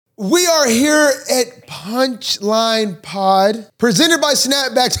We are here at Punchline Pod, presented by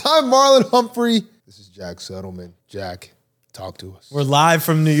Snapbacks. I'm Marlon Humphrey. This is Jack Settleman. Jack, talk to us. We're live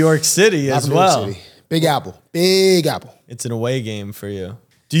from New York City as well. City. Big Apple. Big Apple. It's an away game for you.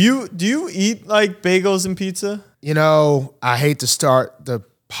 Do you eat like bagels and pizza? You know, I hate to start the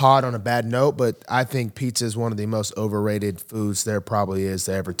pod on a bad note, but I think pizza is one of the most overrated foods there probably is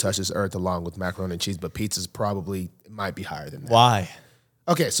that ever touched this earth, along with macaroni and cheese. But pizza's probably might be higher than that. Why?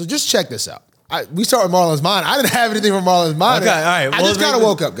 Okay, so just check this out. We start with Marlon's Mind. I didn't have anything from Marlon's Mind. Okay, all right. I just kind of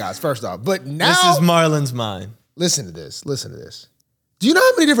woke up, guys, first off. But now... This is Marlon's Mind. Listen to this. Listen to this. Do you know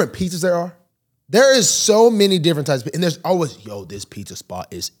how many different pizzas there are? There is so many different types. And there's always, this pizza spot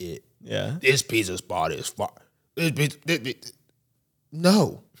is it. Yeah. This pizza spot is far.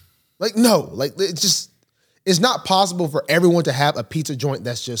 No. No. It's not possible for everyone to have a pizza joint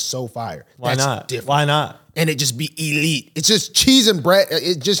that's just so fire. Why that's not? Different. Why not? And it just be elite. It's just cheese and bread.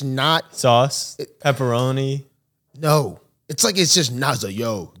 It's just not. Sauce, pepperoni. No. It's just not. It's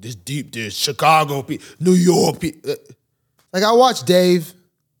like, this deep dish, Chicago, New York. Like, I watched Dave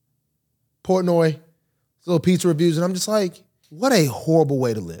Portnoy, little pizza reviews, and I'm just like, what a horrible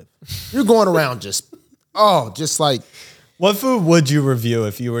way to live. You're going around just like. What food would you review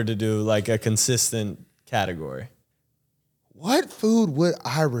if you were to do like a consistent category? What food would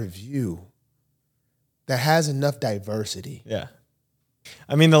I review that has enough diversity? Yeah.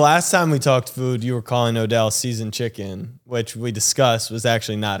 I mean, the last time we talked food, you were calling Odell seasoned chicken, which we discussed was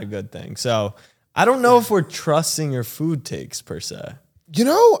actually not a good thing. So I don't know if we're trusting your food takes per se. You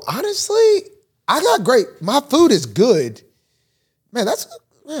know, honestly, my food is good. Man,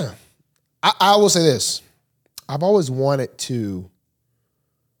 I will say this. I've always wanted to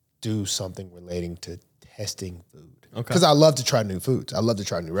do something relating to testing food. Okay. Because I love to try new foods. I love to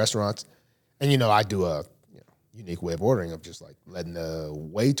try new restaurants. And, I do a unique way of ordering of just like letting the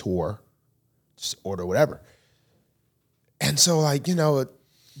waiter just order whatever. And so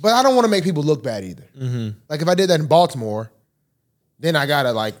but I don't want to make people look bad either. Mm-hmm. Like if I did that in Baltimore, then I got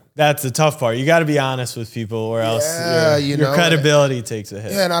to That's the tough part. You got to be honest with people or else your credibility takes a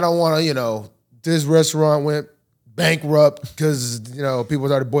hit. Yeah, and I don't want to, this restaurant went bankrupt because, people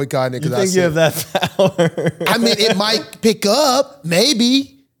started boycotting it. You think you have that power? I mean, it might pick up,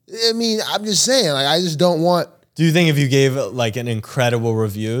 maybe. I mean, I'm just saying, I just don't want. Do you think if you gave an incredible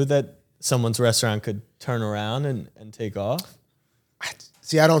review that someone's restaurant could turn around and take off?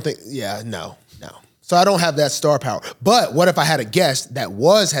 See, I don't think, no. So I don't have that star power. But what if I had a guest that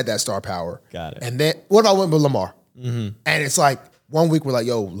had that star power? Got it. And then, what if I went with Lamar? Mm-hmm. And it's like, one week we're like,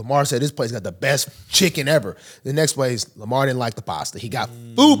 Lamar said this place got the best chicken ever. The next place, Lamar didn't like the pasta. He got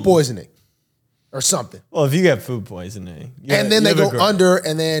food poisoning or something. Well, if you get food poisoning. And then they go under,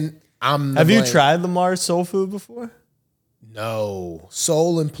 and then I'm Have you tried Lamar's soul food before? No.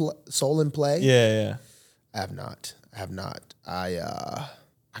 Soul and Play? Yeah. I have not. I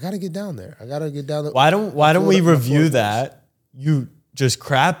got to get down there. Why don't we review that? You just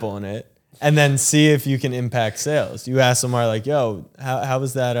crap on it. And then see if you can impact sales. You ask Lamar how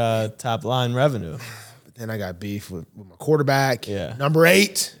was that top line revenue? But then I got beef with my quarterback. Yeah. Number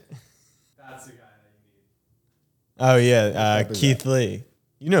 8. That's the guy that you need. Oh yeah, Keith Lee.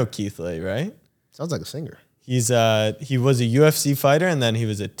 You know Keith Lee, right? Sounds like a singer. He was a UFC fighter and then he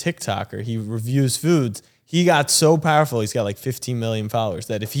was a TikToker. He reviews foods. He got so powerful. He's got 15 million followers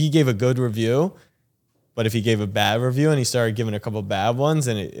that if he gave a good review. But if he gave a bad review and he started giving a couple bad ones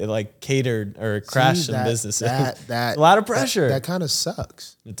and it catered or it crashed some businesses, a lot of pressure. That kind of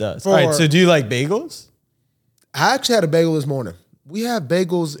sucks. It does. All right, so do you like bagels? I actually had a bagel this morning. We have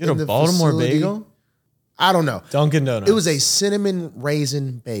bagels in the Baltimore facility. Bagel? I don't know. Dunkin' Donuts. It was a cinnamon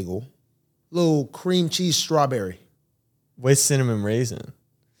raisin bagel, little cream cheese strawberry. With cinnamon raisin?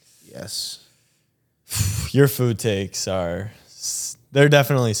 Yes. Your food takes they're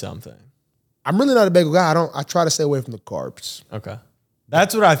definitely something. I'm really not a bagel guy. I try to stay away from the carbs. Okay.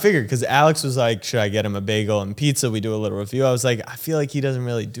 That's what I figured because Alex was like, should I get him a bagel and pizza? We do a little review. I was like, I feel like he doesn't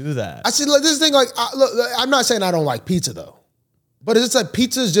really do that. I see this thing I'm not saying I don't like pizza though. But it's like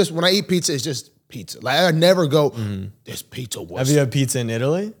pizza is just, when I eat pizza, it's just pizza. I never go, this pizza was. Have you had pizza in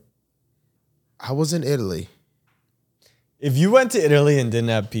Italy? I was in Italy. If you went to Italy and didn't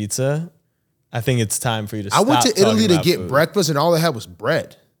have pizza, I think it's time for you to stop. I went to Italy to get food. breakfast and all they had was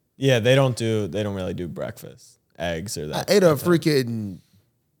bread. Yeah, they don't really do breakfast, eggs or that. I ate a freaking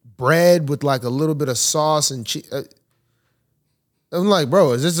bread with a little bit of sauce and cheese. I'm like,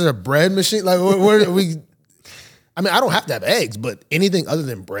 bro, is this a bread machine? Where are we? I mean, I don't have to have eggs, but anything other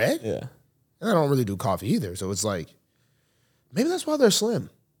than bread? Yeah. And I don't really do coffee either. So it's maybe that's why they're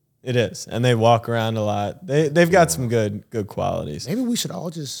slim. It is, and they walk around a lot. They've got some good qualities. Maybe we should all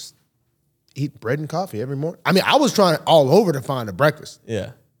just eat bread and coffee every morning. I mean, I was trying all over to find a breakfast.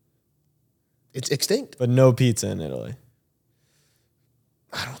 Yeah, it's extinct. But no pizza in Italy.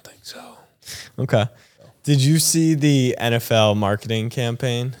 I don't think so. Okay. Did you see the NFL marketing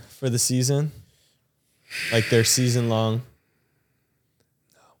campaign for the season? Like their season long?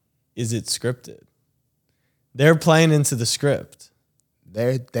 No. Is it scripted? They're playing into the script.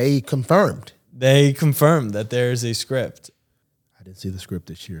 They confirmed. They confirmed that there's a script. I didn't see the script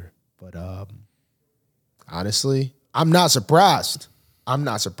this year, but honestly, I'm not surprised.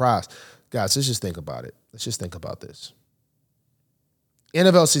 Guys, let's just think about it. Let's just think about this.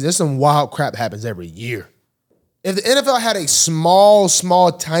 NFL season, there's some wild crap happens every year. If the NFL had a small,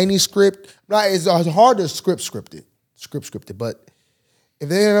 tiny script, it's hard to script it, but if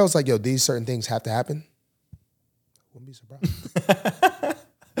the NFL was like, yo, these certain things have to happen, I wouldn't be surprised.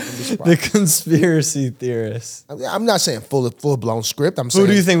 The conspiracy theorists. I'm not saying full-blown script. Who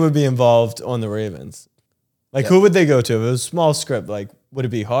do you think would be involved on the Ravens? Like, who would they go to? If it was a small script, like, would it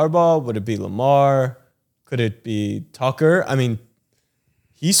be Harbaugh? Would it be Lamar? Could it be Tucker? I mean,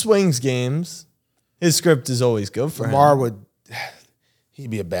 he swings games. His script is always good for him. He'd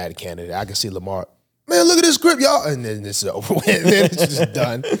be a bad candidate. I can see Lamar. Man, look at this script, y'all. And then it's over with. Then it's just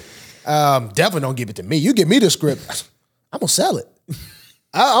done. Definitely don't give it to me. You give me the script, I'm going to sell it.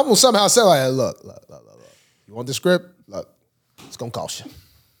 I'm going to somehow sell it. Look. You want the script? Look, it's going to cost you.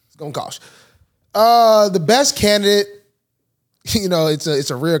 The best candidate, you know, it's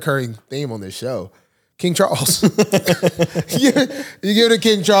a reoccurring theme on this show. King Charles. you give it to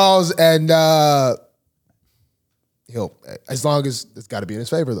King Charles, and he'll, as long as it's got to be in his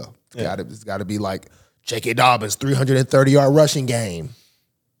favor, though. It's got to be like J.K. Dobbins' 330-yard rushing game.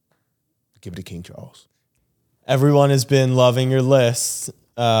 Give it to King Charles. Everyone has been loving your list.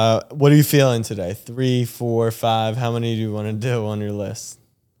 What are you feeling today? 3, 4, 5? How many do you want to do on your list?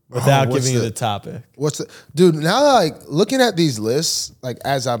 Without giving you the topic. Dude, now like looking at these lists, like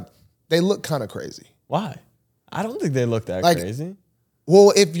they look kind of crazy. Why? I don't think they look that crazy.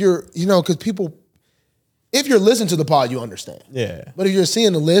 Well, if you're, because if you're listening to the pod, you understand. Yeah. But if you're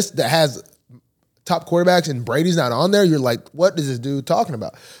seeing a list that has top quarterbacks and Brady's not on there, you're like, what is this dude talking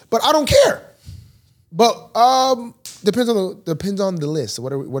about? But I don't care. But depends on the list.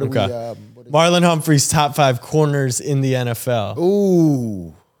 What are we? Marlon Humphrey's top 5 corners in the NFL.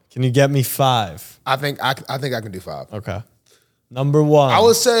 Ooh. Can you get me 5? I think I can do 5. Okay. Number 1. I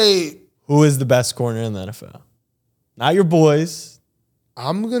would say, who is the best corner in the NFL? Not your boys.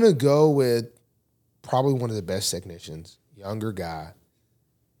 I'm gonna go with probably one of the best technicians, younger guy,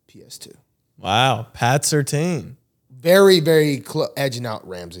 PS2. Wow, Pat Surtain. Very, very edging out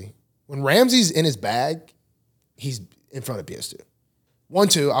Ramsey. When Ramsey's in his bag, he's in front of PS2.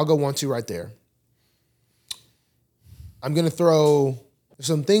 1-2, I'll go 1-2 right there. I'm gonna throw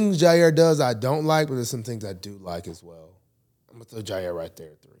some things Jair does I don't like, but there's some things I do like as well. I'm gonna throw Jair right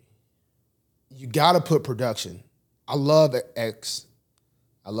there at 3. You gotta put production. I love X.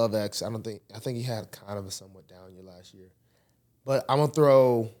 I think he had kind of a somewhat down year last year. But I'm gonna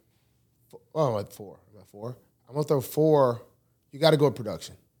throw I'm at 4. I'm gonna throw 4. You gotta go with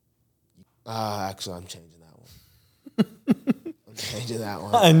production. Actually, I'm changing that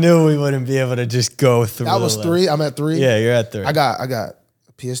one. I knew we wouldn't be able to just go through. That was 3. I'm at 3. Yeah, you're at 3. I got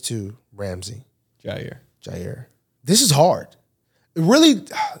PS2, Ramsey, Jair. This is hard. It really.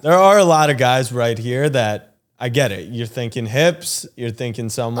 There are a lot of guys right here that I get it. You're thinking hips. You're thinking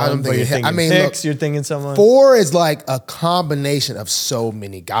someone. You're thinking picks. You're thinking someone. 4 is like a combination of so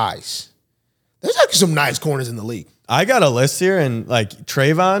many guys. There's actually some nice corners in the league. I got a list here, and like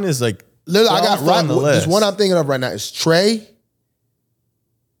Trayvon is like. Literally, I got right. There's one I'm thinking of right now. Is Trey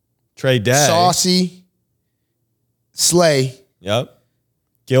Day, Saucy, Slay. Yep.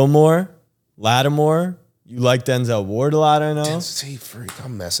 Gilmore, Lattimore. You like Denzel Ward a lot, I know. See, freak,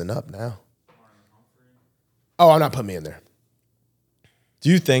 I'm messing up now. Oh, I'm not putting me in there. Do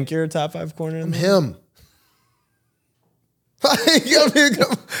you think you're a top 5 corner? I'm him.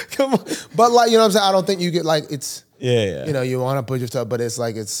 Come on. But like, you know what I'm saying? I don't think you get like it's. Yeah. You know, you want to put yourself, but it's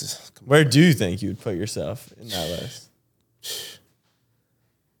like it's. Where do you think you'd put yourself in that list?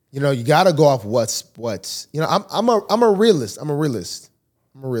 You know, you got to go off what's. You know, I'm a realist.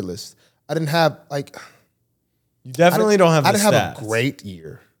 I didn't have like. You definitely don't have. I didn't have a great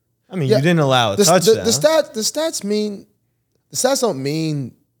year. I mean, you didn't allow a touchdown. The stats don't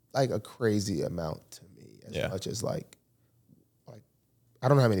mean like a crazy amount to me as much as like I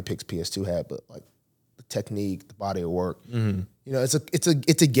don't know how many picks PS2 had, but like the technique, the body of work. Mm-hmm. You know, it's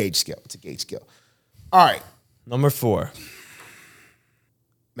a gauge scale. All right. Number 4.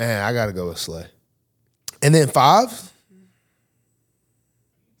 Man, I got to go with Slay. And then 5?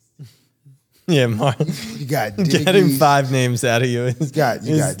 Yeah, Marlon. You got Diggies. Getting 5 names out of you is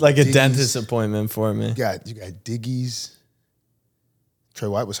like a Diggies. dentist appointment for me. You got Diggies. Trey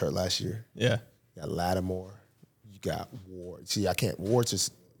White was hurt last year. Yeah. You got Lattimore. You got Ward. See, I can't. Ward's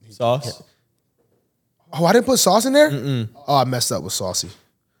just Sauce? Oh, I didn't put Sauce in there? Mm-mm. Oh, I messed up with Saucy.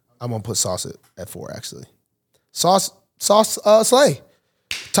 I'm going to put Sauce at 4, actually. Sauce, Slay.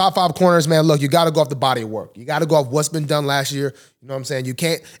 Top 5 corners, man. Look, you got to go off the body of work. You got to go off what's been done last year. You know what I'm saying? You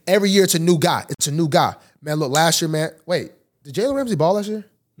can't. Every year it's a new guy. It's a new guy. Man, look, last year, man. Wait, did Jalen Ramsey ball last year?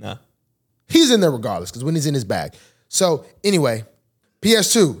 No. He's in there regardless because when he's in his bag. So, anyway,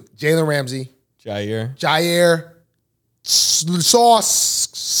 PS2, Jalen Ramsey. Jair. Sauce.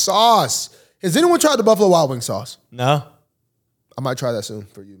 Has anyone tried the Buffalo Wild Wings sauce? No. I might try that soon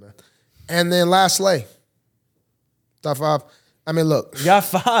for you, man. And then last Slay. Top 5. I mean, look. You got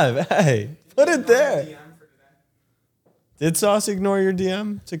 5. Hey, put it there. Did Sauce ignore your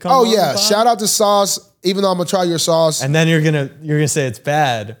DM to come? Oh yeah, shout out to Sauce. Even though I'm gonna try your sauce, and then you're gonna say it's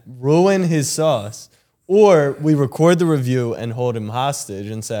bad, ruin his sauce, or we record the review and hold him hostage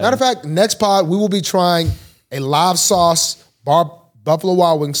and say. Matter of fact, next pod we will be trying a live sauce Buffalo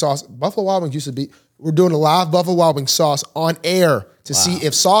Wild Wing sauce. Buffalo Wild Wings used to be. We're doing a live Buffalo Wild Wing sauce on air to see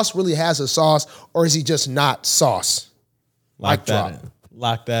if Sauce really has a sauce or is he just not sauce. Lock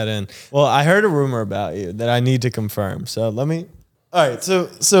that in. Well, I heard a rumor about you that I need to confirm. So let me. All right.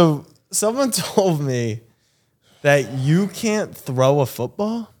 So someone told me that you can't throw a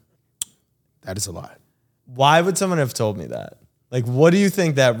football. That is a lie. Why would someone have told me that? Like, what do you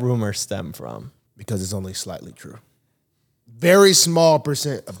think that rumor stemmed from? Because it's only slightly true. Very small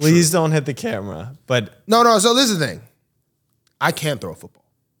percent of Please true. don't hit the camera. But no. So this is the thing. I can't throw a football.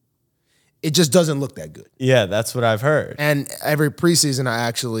 It just doesn't look that good. Yeah, that's what I've heard. And every preseason,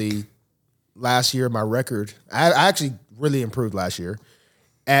 last year, my record, I actually really improved last year.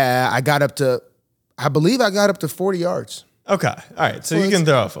 I believe I got up to 40 yards. Okay. All right. So you can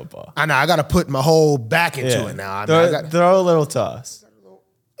throw a football. I know. I got to put my whole back into it now. Throw a little toss.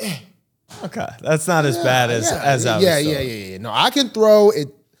 Okay. That's not as bad as I was told. Yeah. No, I can throw it.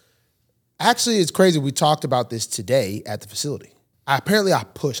 Actually, it's crazy. We talked about this today at the facility. Apparently, I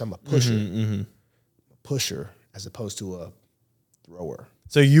push. I'm a pusher. A pusher as opposed to a thrower.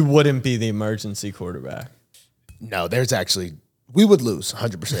 So you wouldn't be the emergency quarterback? No, we would lose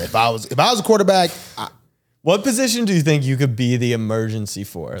 100%. If I was a quarterback. What position do you think you could be the emergency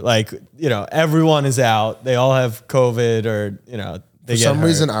for? Like, everyone is out. They all have COVID or, they get hurt. For some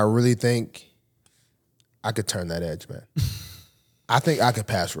reason, I really think I could turn that edge, man. I think I could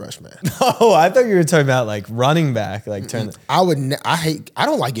pass rush, man. Oh, I thought you were talking about like running back, like turn. I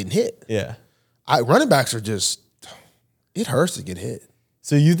don't like getting hit. Yeah. Running backs are just, it hurts to get hit.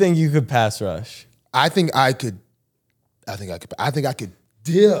 So you think you could pass rush? I think I could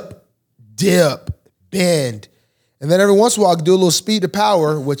dip, bend, and then every once in a while I could do a little speed to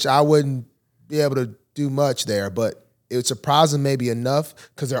power, which I wouldn't be able to do much there, but it would surprise them maybe enough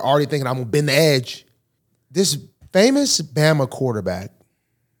because they're already thinking I'm gonna bend the edge. This famous Bama quarterback,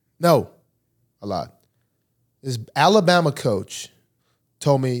 this Alabama coach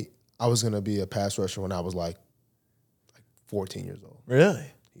told me I was gonna be a pass rusher when I was like 14 years old. Really?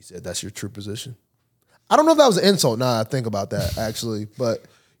 He said, that's your true position. I don't know if that was an insult now I think about that, actually, but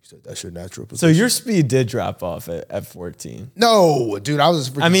he said, that's your natural position. So your speed did drop off at 14. No, dude, I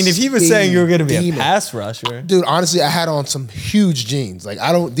was I mean, if he was saying you were going to be a pass rusher. Dude, honestly, I had on some huge jeans. Like,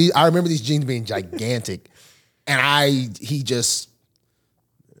 I remember these jeans being gigantic, and he just,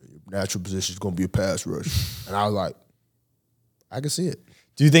 your natural position is going to be a pass rush. And I was like, I can see it.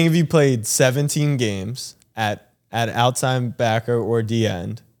 Do you think if you played 17 games at outside backer or D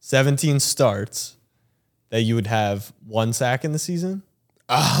end, 17 starts, that you would have 1 sack in the season?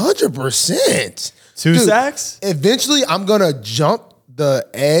 100%. 2 sacks? Eventually, I'm going to jump the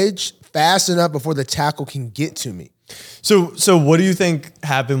edge fast enough before the tackle can get to me. So what do you think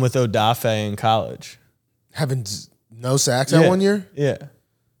happened with Odafe in college? Having no sacks that 1 year? Yeah.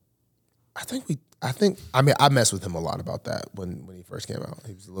 I messed with him a lot about that when he first came out.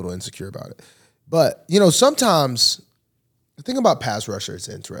 He was a little insecure about it. But, sometimes the thing about pass rusher is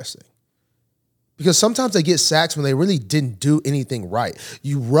interesting. Because sometimes they get sacks when they really didn't do anything right.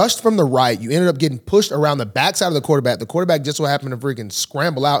 You rushed from the right. You ended up getting pushed around the backside of the quarterback. The quarterback just so happened to freaking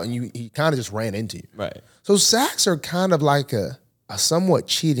scramble out, and he kind of just ran into you. Right. So sacks are kind of like a somewhat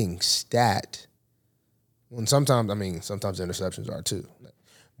cheating stat. When sometimes interceptions are too.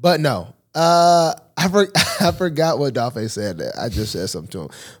 But no. I forgot what Dafe said. I just said something to him.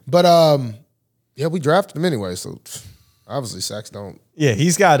 But yeah, we drafted him anyway, so Obviously, sacks don't. Yeah,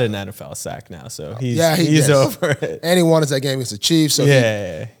 he's got an NFL sack now, so he's yes. over it. And he won us that game against the Chiefs, so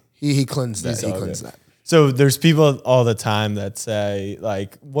yeah. he cleansed that. He cleansed that. So there's people all the time that say,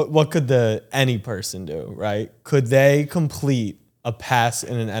 like, what could any person do, right? Could they complete a pass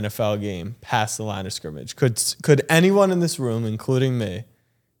in an NFL game past the line of scrimmage? Could anyone in this room, including me,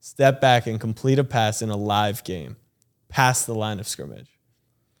 step back and complete a pass in a live game past the line of scrimmage?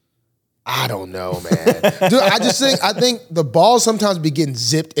 I don't know, man. Dude, I think the ball sometimes be getting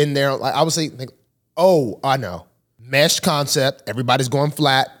zipped in there. Like I would say, oh, I know. Mesh concept, everybody's going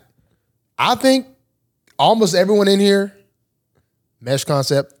flat. I think almost everyone in here, mesh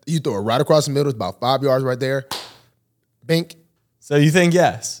concept, you throw it right across the middle, it's about 5 yards right there. Bink. So you think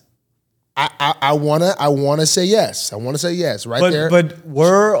yes? I wanna say yes. I wanna say yes right there. But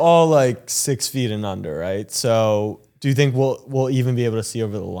we're all like 6 feet and under, right? So do you think we'll even be able to see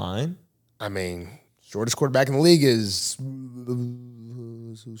over the line? I mean, shortest quarterback in the league is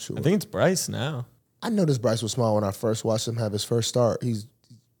who's short? I think it's Bryce now. I noticed Bryce was small when I first watched him have his first start. He's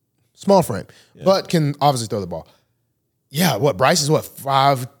small frame, but can obviously throw the ball. Yeah, Bryce is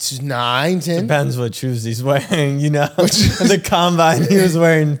 5'9", 10? Depends what shoes he's wearing, the combine he was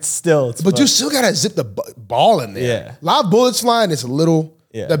wearing still. But you still got to zip the ball in there. Yeah. A lot of bullets flying. It's a little.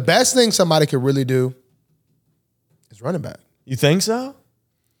 Yeah. The best thing somebody could really do is running back. You think so?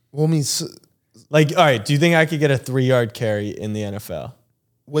 Well, I mean, like, all right, do you think I could get a 3-yard carry in the NFL?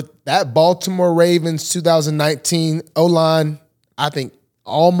 With that Baltimore Ravens 2019 O-line, I think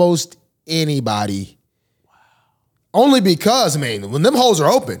almost anybody. Wow. Only because, man, when them holes are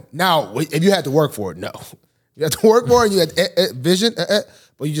open. Now, if you had to work for it, no. You have to work for it, and you had vision,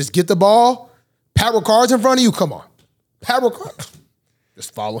 but you just get the ball. Pat Ricard's in front of you, come on. Pat Ricard,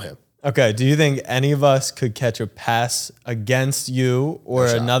 just follow him. Okay, do you think any of us could catch a pass against you or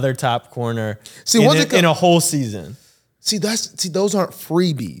another top corner in a whole season? See, those aren't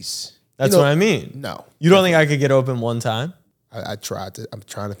freebies. That's what I mean. No. You don't think I could get open one time? I'm trying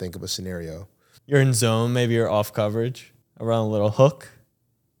to think of a scenario. You're in zone, maybe you're off coverage, around a little hook.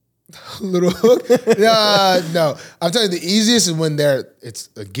 Little hook? No. I'm telling you, the easiest is when it's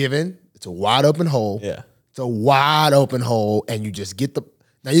a given, it's a wide open hole. Yeah. It's a wide open hole, and you just get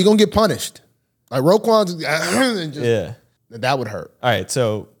now you're going to get punished. Like Roquan's, that would hurt. All right,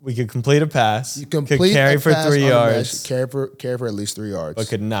 so we could complete a pass. You could carry for 3 yards. Carry for at least 3 yards. But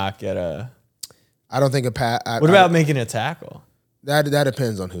could not get a... I don't think a pass... What about making a tackle? That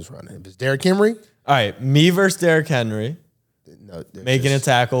depends on who's running. If it's Derrick Henry... All right, me versus Derrick Henry, making a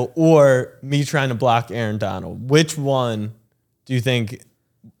tackle, or me trying to block Aaron Donald. Which one do you think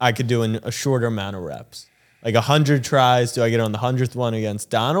I could do in a shorter amount of reps? Like 100 tries, do I get on the 100th one against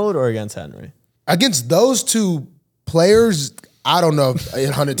Donald or against Henry? Against those two players, I don't know if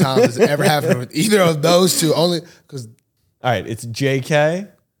 100 times has ever happened with either of those two. Only because... All right, it's JK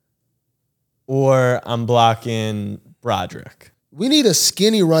or I'm blocking Broderick. We need a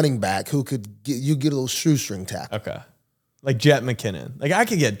skinny running back who could get a little shoestring tackle. Okay. Like Jet McKinnon. Like I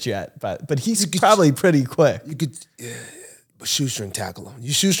could get Jet, but he's probably pretty quick. You could shoestring tackle him.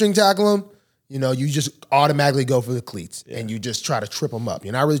 You shoestring tackle him, you just automatically go for the cleats and you just try to trip him up.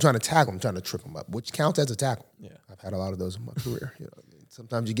 You're not really trying to tackle him, trying to trip him up, which counts as a tackle. Yeah. I've had a lot of those in my career.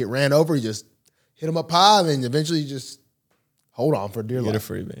 Sometimes you get ran over, you just hit him up high, and eventually you just hold on for dear life. Get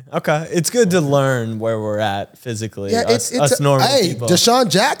a freebie. Okay. It's good to learn where we're at physically. Yeah, us normal people. Deshaun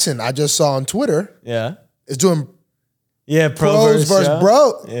Jackson, I just saw on Twitter. Yeah. Is doing pros versus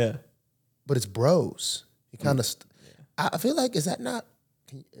bro. Yeah. But it's bros. He kind of I feel like, is that not,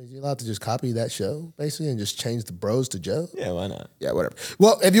 is you allowed to just copy that show basically and just change the bros to Joe? Yeah, why not? Yeah, whatever.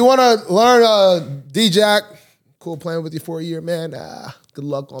 Well, if you want to learn D-Jack, cool playing with you for a year, man. Good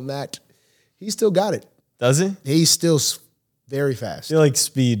luck on that. He still got it. Does he? He's still very fast. I feel like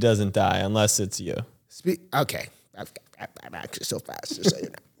speed doesn't die unless it's you. Okay. I'm actually so fast. Just so you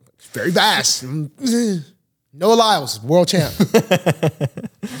know. Very fast. Noah Lyles, world champ.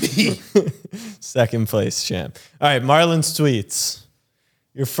 Second place champ. All right, Marlon's tweets.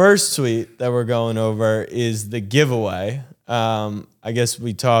 Your first tweet that we're going over is the giveaway. I guess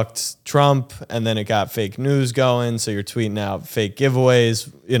we talked Trump, and then it got fake news going. So you're tweeting out fake giveaways.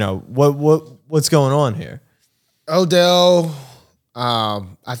 What's going on here? Odell,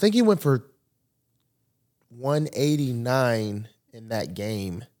 I think he went for 189 in that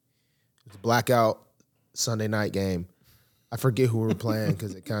game. It was a blackout Sunday night game. I forget who we were playing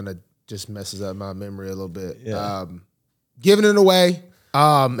because it kind of just messes up my memory a little bit. Yeah. Giving it away.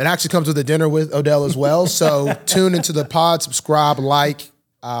 It actually comes with a dinner with Odell as well. So tune into the pod, subscribe, like,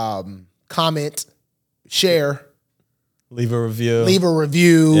 comment, share. Leave a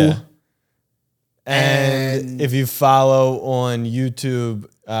review. Yeah. And if you follow on YouTube,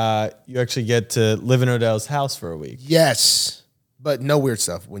 you actually get to live in Odell's house for a week. Yes, but no weird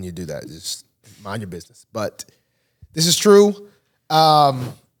stuff when you do that. Just mind your business. But this is true.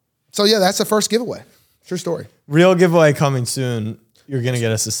 So, yeah, that's the first giveaway. True story. Real giveaway coming soon. You're going to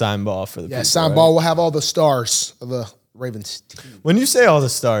get us a signed ball for the people, signed ball will have all the stars of the Ravens team. When you say all the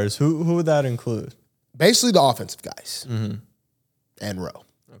stars, who would that include? Basically the offensive guys and Rowe.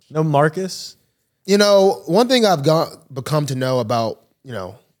 No Marcus? You know, one thing I've become to know about, you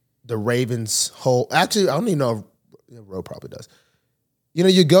know, the Ravens whole – actually, I don't even know if Rowe probably does. You know,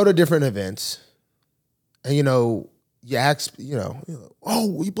 you go to different events and, you know, you ask, you know,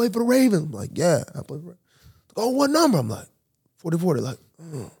 oh, you play for the Ravens? I'm like, yeah, I play for the Ravens. Oh, what number? I'm like, 40-40. Like,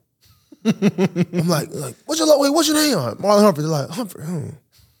 I'm like, what's your name on? Marlon Humphrey. They're like, Humphrey.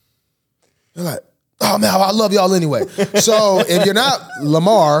 They're like, oh, man, I love y'all anyway. So if you're not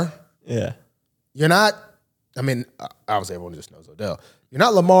Lamar – yeah. You're not, I mean, obviously everyone just knows Odell. You're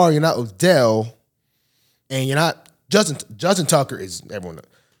not Lamar, you're not Odell, and you're not Justin Tucker is everyone knows.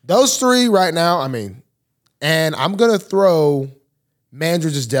 Those three right now, I mean, and I'm going to throw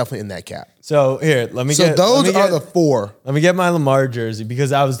Mandridge is definitely in that cap. So here, those are the four. Let me get my Lamar jersey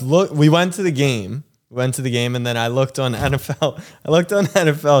because we went to the game. And then I looked on NFL. I looked on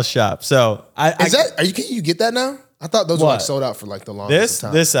NFL Shop. So can you get that now? I thought those were like sold out for like the longest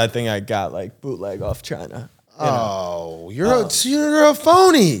time. This I think I got like bootleg off China. You're a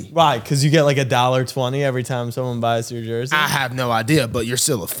phony. Right, because you get like $1.20 every time someone buys your jersey. I have no idea, but you're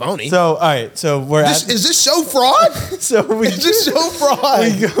still a phony. So all right, so is this show fraud? Is this show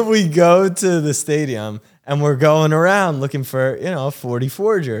fraud? We go to the stadium and we're going around looking for a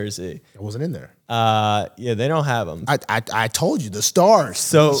 44 jersey. It wasn't in there. Yeah, they don't have them. I told you the stars.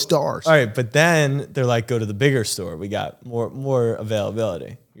 So the stars. All right, but then they're like, go to the bigger store. We got more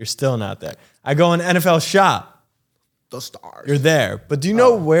availability. You're still not there. I go in NFL Shop. The stars. You're there, but do you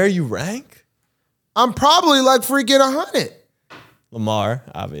know where you rank? I'm probably like freaking 100. Lamar,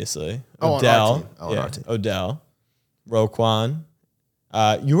 obviously. Odell. On our team. Odell. Roquan.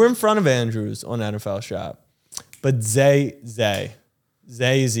 You were in front of Andrews on NFL Shop, but Zay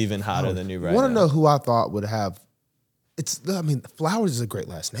is even hotter than you right now. I want to know who I thought would have. Flowers is a great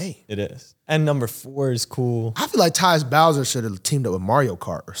last name. It is. And number 4 is cool. I feel like Tyus Bowser should have teamed up with Mario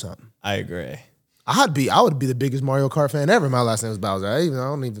Kart or something. I agree. I would be the biggest Mario Kart fan ever. My last name was Bowser. I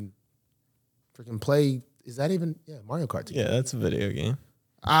don't even freaking play. Is that even Mario Kart team? Yeah, that's a video game.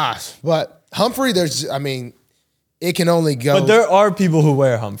 But Humphrey, it can only go. But there are people who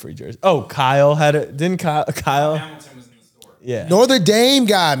wear Humphrey jerseys. Oh, Kyle had it. Didn't Kyle? Hamilton was in the store. Yeah. Notre Dame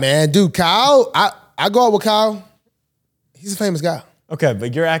guy, man. Dude, Kyle, I go out with Kyle. He's a famous guy. Okay,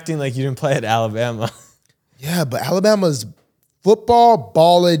 but you're acting like you didn't play at Alabama. Yeah, but Alabama's football,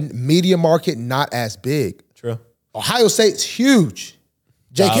 balling, media market, not as big. True. Ohio State's huge.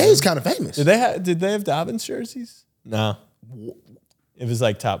 JK is kind of famous. Did they have Dobbins jerseys? No. It was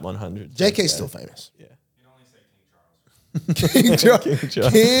like top 100. JK's still famous. Yeah. You can only say King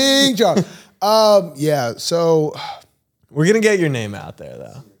Charles. King Charles. Yeah, so. We're going to get your name out there,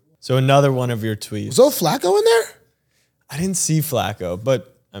 though. So another one of your tweets. Was old Flacco in there? I didn't see Flacco,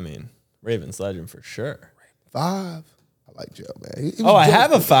 but, Ravens legend for sure. 5. I like Joe, man. I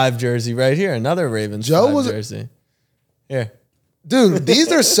have a 5 jersey right here. Another Ravens 5 jersey. Here. Dude, these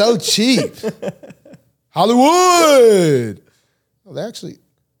are so cheap. Hollywood. Oh,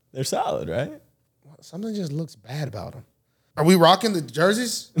 they're solid, right? Something just looks bad about them. Are we rocking the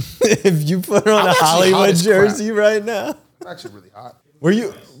jerseys? If you put on a Hollywood jersey right now. I'm actually really hot. Were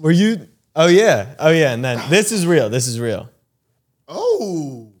you? Oh, yeah. And then this is real.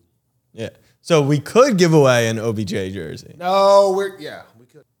 Oh. Yeah. So we could give away an OBJ jersey. No, we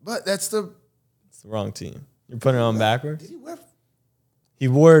could. But it's the wrong team. You're putting it on backwards? Did he wear? He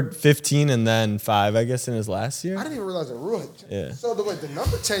wore 15 and then 5, I guess, in his last year. I didn't even realize it ruined. Yeah. So the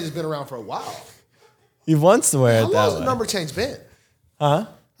number change has been around for a while. He wants to wear it that way. How long has the number change been? Huh?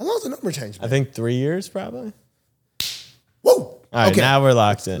 How long has the number change been? I think 3 years, probably. Whoa. All right, now we're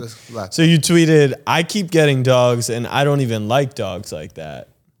locked in. Locked. So you tweeted, I keep getting dogs, and I don't even like dogs like that.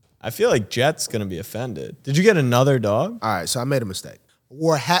 I feel like Jet's going to be offended. Did you get another dog? All right, so I made a mistake. I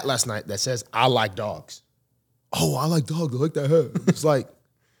wore a hat last night that says, I like dogs. Oh, I like dogs. I like that hat. It's like,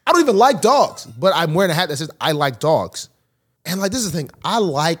 I don't even like dogs, but I'm wearing a hat that says, I like dogs. And like, this is the thing.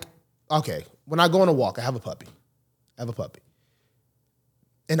 When I go on a walk, I have a puppy.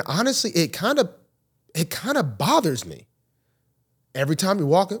 And honestly, it kind of bothers me. Every time you're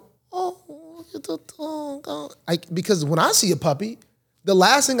walking, look at the dog. Oh. Because when I see a puppy, the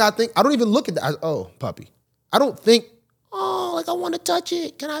last thing I think, I don't even look at that. Puppy. I don't think, I want to touch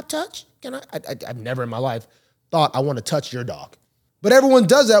it. Can I touch? I've never in my life thought I want to touch your dog. But everyone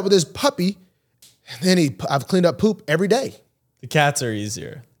does that with his puppy. And then I've cleaned up poop every day. The cats are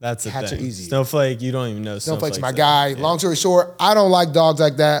easier. That's the thing. Cats are easier. Snowflake, you don't even know Snowflake's my guy. Yeah. Long story short, I don't like dogs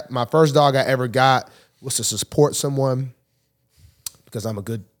like that. My first dog I ever got was to support someone because I'm a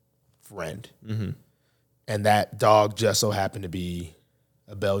good friend. Mm-hmm. And that dog just so happened to be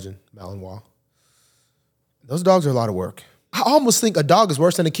a Belgian Malinois. Those dogs are a lot of work. I almost think a dog is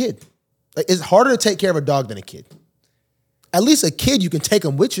worse than a kid. Like, it's harder to take care of a dog than a kid. At least a kid, you can take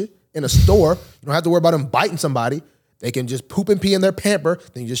them with you in a store. You don't have to worry about them biting somebody. They can just poop and pee in their pamper.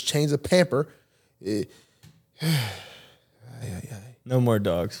 Then you just change the pamper. No more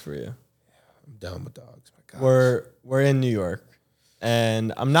dogs for you. I'm done with dogs. My gosh. We're in New York,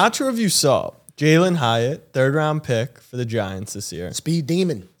 and I'm not sure if you saw Jalin Hyatt, 3rd round pick for the Giants this year. Speed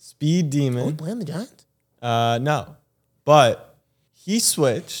Demon. Are we playing the Giants? No, but he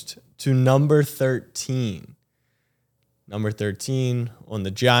switched to number 13. Number 13 on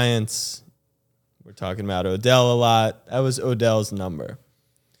the Giants. We're talking about Odell a lot. That was Odell's number.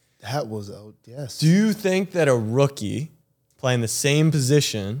 That was, yes. Do you think that a rookie playing the same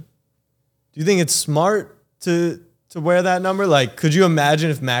position, do you think it's smart to wear that number? Like, could you imagine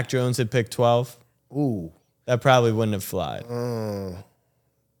if Mac Jones had picked 12? Ooh. That probably wouldn't have flied.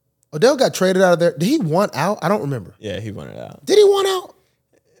 Odell got traded out of there. Did he want out? I don't remember. Yeah, he wanted out. Did he want out?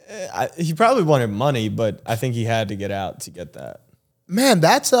 He probably wanted money, but I think he had to get out to get that. Man,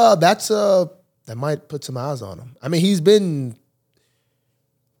 that might put some eyes on him. I mean, he's been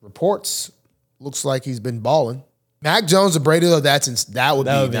reports. Looks like he's been balling. Mac Jones or Brady, though, that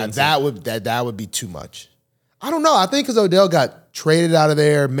would be too much. I don't know. I think because Odell got traded out of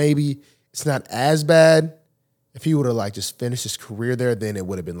there, maybe it's not as bad. If he would have like just finished his career there, then it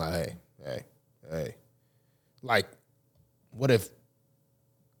would have been like, hey. Like, what if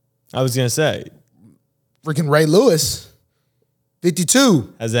I was gonna say freaking Ray Lewis,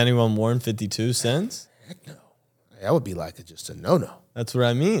 52. Has anyone worn 52 since? Heck no. That would be like just a no-no. That's what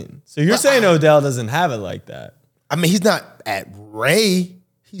I mean. So you're saying Odell doesn't have it like that? I mean, he's not at Ray.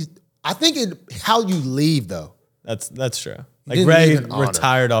 I think how you leave though. That's true. Like Ray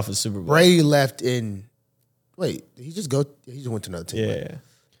retired off of Super Bowl. Brady left in. Wait, did he just go? He just went to another team. Yeah.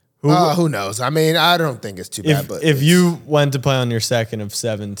 Who knows? I mean, I don't think it's too bad. But if you went to play on your second of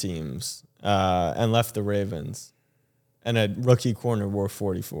 7 teams and left the Ravens, and a rookie corner wore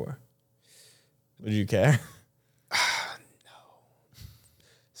 44, would you care? No.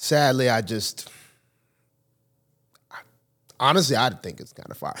 Sadly, honestly, I think it's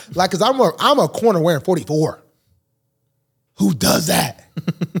kind of fire. Like, cause I'm a corner wearing 44. Who does that?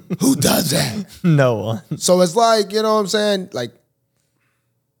 Who does that? No one. So it's like, you know what I'm saying? Like,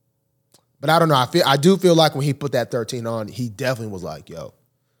 but I don't know. I do feel like when he put that 13 on, he definitely was like, yo,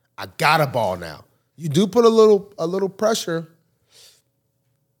 I got a ball now. You do put a little pressure.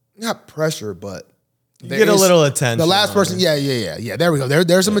 Not pressure, but you get a little attention. The last person, yeah. There we go.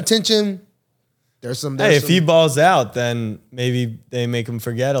 There's some attention. If he balls out, then maybe they make him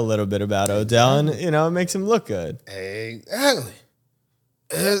forget a little bit about Odell, and it makes him look good. Exactly.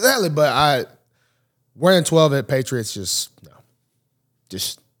 But wearing 12 at Patriots,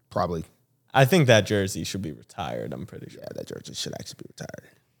 just probably. I think that jersey should be retired. I'm pretty sure. Yeah, that jersey should actually be retired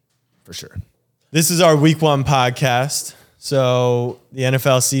for sure. This is our Week 1 podcast, so the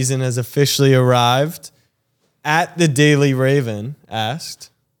NFL season has officially arrived. At the Daily Raven asked.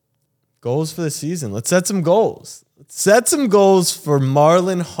 Goals for the season. Let's set some goals. Let's set some goals for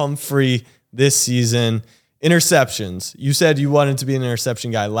Marlon Humphrey this season. Interceptions. You said you wanted to be an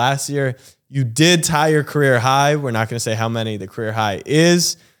interception guy last year. You did tie your career high. We're not going to say how many the career high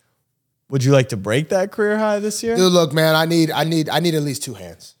is. Would you like to break that career high this year? Dude, look, man, I need at least 2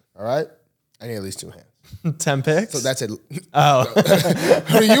 hands. All right? I need at least 2 hands. 10 picks? So that's it. Oh. I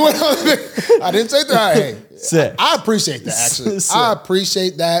didn't say that. Hey, 6. I appreciate that, actually. 6. I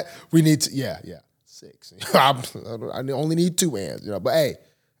appreciate that. We need to, 6. I only need 2 hands, But hey,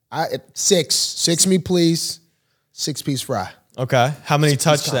 6. 6 me, please. 6-piece fry. Okay. How many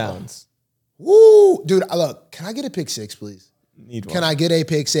touchdowns? Woo! Dude, look, can I get a pick 6, please? Need one. Can I get a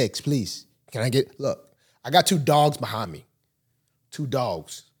pick 6, please? Look, I got 2 dogs behind me. 2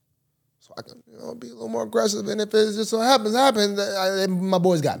 dogs. So I can be a little more aggressive, and if it just so happens, my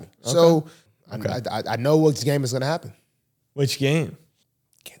boys got me. Okay. So I know what game is going to happen. Which game?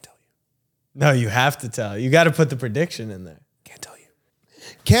 Can't tell you. No, you have to tell. You got to put the prediction in there. Can't tell you.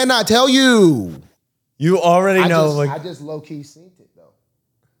 Cannot tell you. You already know. I just low-key seen it, though.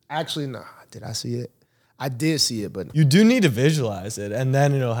 Actually, nah. Did I see it? I did see it, but you do need to visualize it, and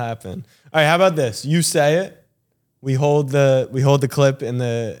then it'll happen. All right, how about this? You say it. We hold the clip in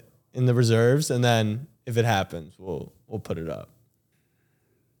the in the reserves, and then if it happens, we'll put it up.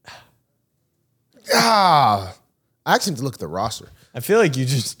 I actually need to look at the roster. I feel like you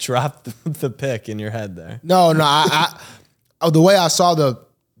just dropped the pick in your head there. No, the way I saw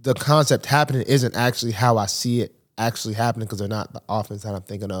the concept happening isn't actually how I see it actually happening because they're not the offense that I'm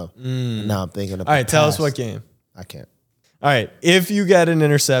thinking of. And now I'm thinking of. All right, tell us what game. I can't. All right, if you get an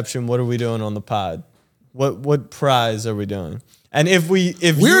interception, what are we doing on the pod? What prize are we doing? And if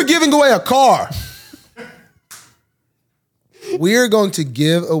we're giving away a car, we're going to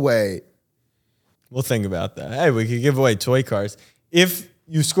give away. We'll think about that. Hey, we could give away toy cars. If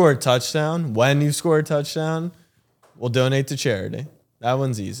you score a touchdown, when you score a touchdown, we'll donate to charity. That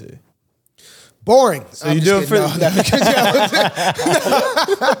one's easy. Boring. So you do it for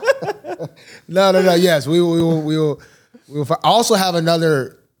No. Yes, we will. I also have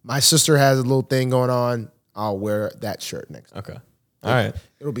another. My sister has a little thing going on. I'll wear that shirt next. Okay. All right.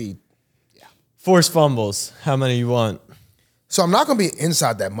 It'll be. Yeah. Forced fumbles. How many you want? So I'm not going to be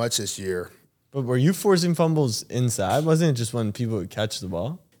inside that much this year. But were you forcing fumbles inside? Wasn't it just when people would catch the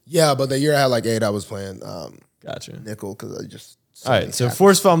ball? Yeah, but the year I had like 8, I was playing Gotcha. nickel because I just. All right, so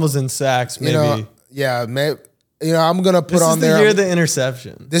forced fumbles and sacks, maybe. Maybe. I'm going to put on there. This is the year of the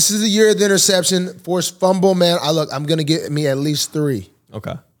interception. This is the year of the interception. Forced fumble, man. I'm going to get me at least 3.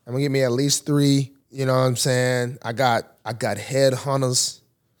 Okay. I'm going to get me at least 3. You know what I'm saying? I got headhunters.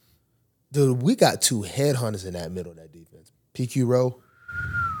 Dude, we got 2 headhunters in that middle of that defense. PQ Rowe.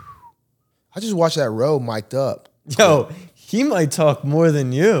 I just watched that Rowe mic'd up. Yo, he might talk more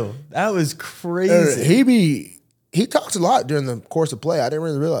than you. That was crazy. He talks a lot during the course of play. I didn't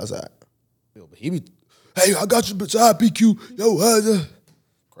really realize that. He be, hey, I got you beside PQ. Yo,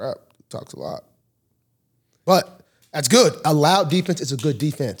 crap. He talks a lot. But that's good. A loud defense is a good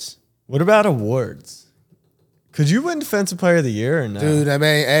defense. What about awards? Could you win Defensive Player of the Year or no? Dude, I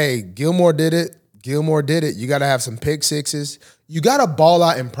mean, hey, Gilmore did it. You got to have some pick sixes. You got to ball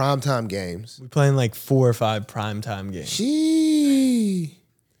out in primetime games. We're playing like 4 or 5 primetime games.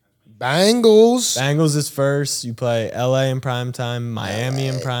 Bengals. Bengals is first. You play LA in primetime, Miami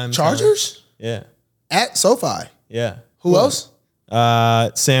in primetime. Chargers? Yeah. At SoFi. Yeah. Who else?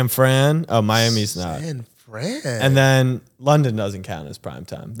 San Fran. Oh, Miami's not. San Fran. And then London doesn't count as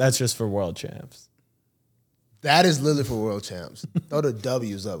primetime. That's just for world champs. That is literally for world champs. Throw the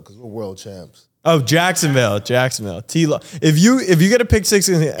W's up because we're world champs. Oh, Jacksonville. T-Law. If you get a pick six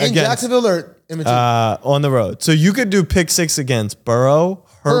against Jacksonville or Edmonton? On the road. So you could do pick six against Burrow,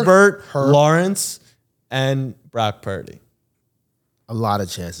 Herbert, Lawrence, and Brock Purdy. A lot of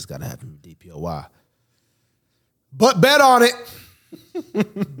chances got to happen with DPOY. But bet on it.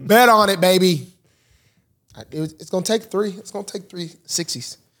 Bet on it, baby. It's going to take 3. It's going to take 3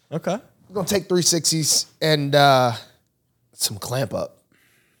 60s. Okay. It's going to take 3 60s and some clamp up.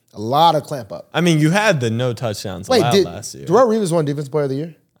 A lot of clamp up. I mean, you had the no touchdowns allowed last year. Darrell Reeves won Defensive Player of the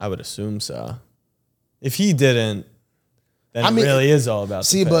Year? I would assume so. If he didn't, then it really is all about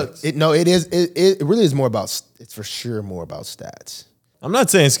the picks. It really is more about, it's for sure more about stats. I'm not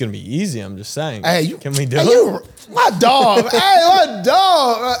saying it's going to be easy. I'm just saying, can we do it? My dog. My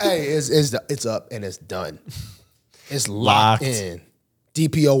dog. It's up and it's done. It's locked in.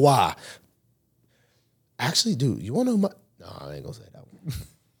 DPOY. Actually, dude, you want to know no, I ain't going to say that one.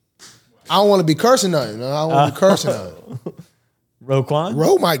 I don't want to be cursing nothing. No, I don't want to be cursing nothing. Roquan?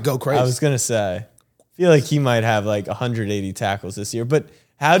 Roe might go crazy. I was going to say, I feel like he might have like 180 tackles this year. But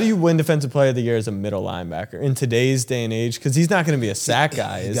how do you win Defensive Player of the Year as a middle linebacker in today's day and age? Because he's not going to be a sack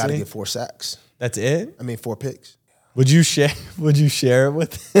guy, is he? You got to get 4 sacks. That's it? 4 picks. Would you share it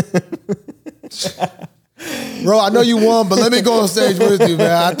with him? Bro, I know you won, but let me go on stage with you,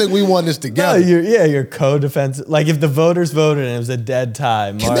 man. I think we won this together. No, you're co-defensive. Like if the voters voted and it was a dead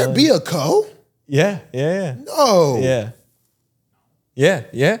tie. Can there be a co? Yeah. No.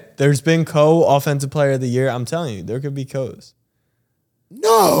 Yeah. There's been co-offensive player of the year. I'm telling you, there could be co's.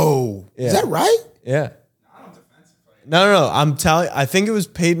 No. Yeah. Is that right? Yeah. No. I'm telling you, I think it was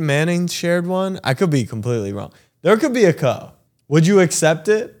Peyton Manning shared one. I could be completely wrong. There could be a co. Would you accept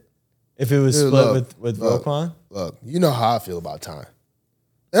it? If it was split with Roquan? Look, you know how I feel about time.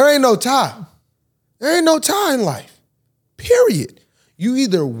 There ain't no tie. There ain't no tie in life. Period. You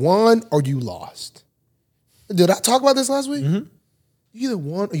either won or you lost. Did I talk about this last week? Mm-hmm. You either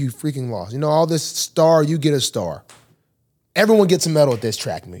won or you freaking lost. You know, all this star, you get a star. Everyone gets a medal at this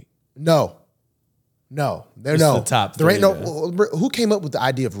track meet. No. The top there three, ain't no. Who came up with the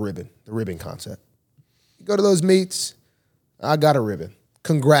idea of ribbon, the ribbon concept? You go to those meets, I got a ribbon.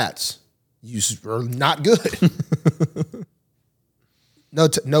 Congrats. You are not good.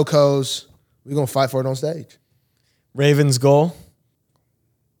 No co's. We're going to fight for it on stage. Ravens goal?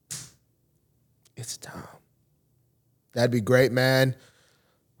 That's Tom. That'd be great, man.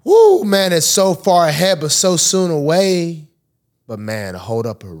 Woo, man, it's so far ahead, but so soon away. But, man, hold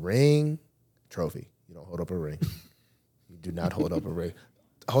up a ring. Trophy. You don't hold up a ring. You do not hold up a ring.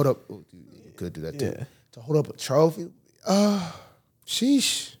 Hold up. You could do that, too. Yeah. To hold up a trophy.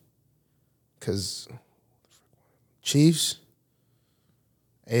 Sheesh. Because Chiefs,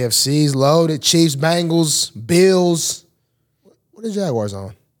 AFC's loaded. Chiefs, Bengals, Bills. What are Jaguars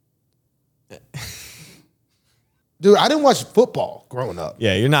on? Dude, I didn't watch football growing up.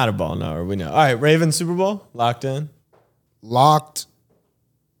 Yeah, you're not a ball knower. We know. All right, Ravens Super Bowl locked in. Locked.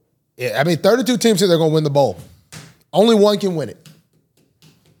 Yeah, I mean, 32 teams say they're going to win the bowl. Only one can win it.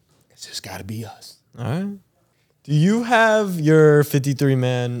 It's just got to be us. All right. Do you have your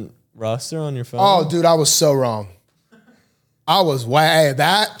 53-man roster on your phone? Oh, dude, I was so wrong. I was way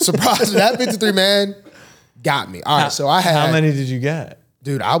that surprised. That 53 man got me. All right, so I had. How many did you get?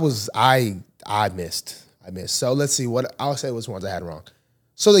 Dude, I missed. So let's see what I'll say. Which ones I had wrong.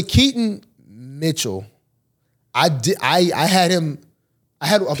 So the Keaton Mitchell, I had him. I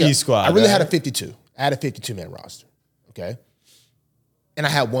had okay. P squad. I really had a right? 52. I had a 52-man roster. Okay, and I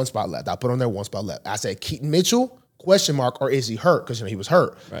had one spot left. I put on there one spot left. I said Keaton Mitchell ? Or is he hurt? Because he was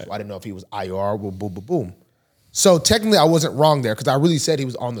hurt. Right. So I didn't know if he was IR. Boom, boom, boom, boom. So technically, I wasn't wrong there because I really said he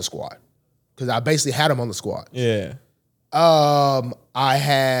was on the squad because I basically had him on the squad. Yeah. I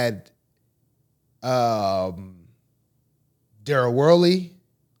had Darryl Worley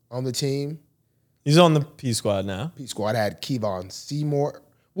on the team. He's on the P squad now. P squad had Kevon Seymour.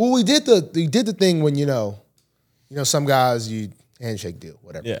 Well, we did the thing when you know some guys you handshake deal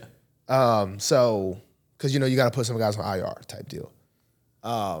whatever. Yeah. So because you got to put some guys on IR type deal.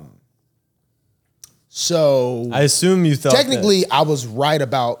 So I assume you thought technically I was right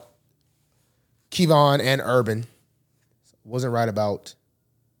about Kevon and Urban. I was right about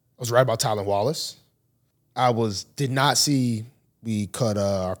Tylen Wallace. I did not see we cut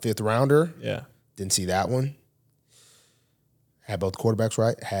our 5th rounder. Yeah. Didn't see that one. Had both quarterbacks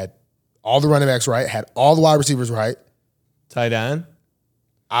right. Had all the running backs right. Had all the wide receivers right. Tight end.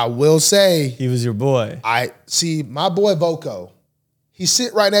 I will say He was your boy. I see my boy Voko. He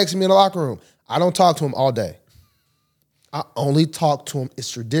sit right next to me in the locker room. I don't talk to him all day. I only talk to him.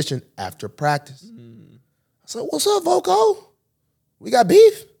 It's tradition after practice. I said, "What's up, Voko? We got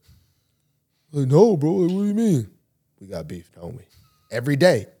beef?" Like, no, bro. Like, what do you mean? We got beef, don't we? Every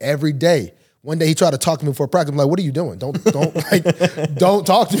day. One day he tried to talk to me before practice. I'm like, "What are you doing? Don't don't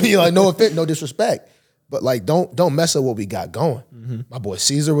talk to me. Like, no offense, no disrespect, but like, don't mess up what we got going." Mm-hmm. My boy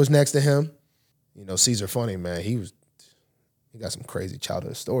Caesar was next to him. Caesar funny, man. He got some crazy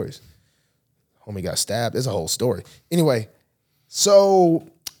childhood stories. Homie got stabbed. There's a whole story. Anyway, so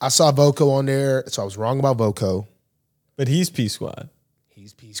I saw Voko on there, so I was wrong about Voko. But he's P squad.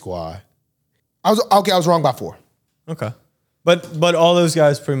 He's P squad. I was wrong by 4. Okay. But all those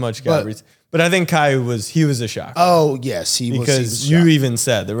guys pretty much got But I think Kai was a shocker. Oh, yes, he was. Because you even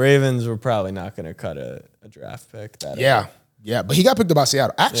said the Ravens were probably not going to cut a draft pick. Yeah, but he got picked up by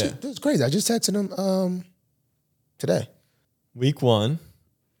Seattle. Actually, This is crazy. I just texted him today. Week 1.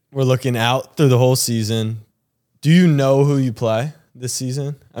 We're looking out through the whole season. Do you know who you play this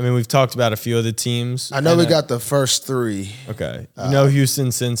season? I mean, we've talked about a few of the teams. I know we got the first 3. Okay. You know Houston,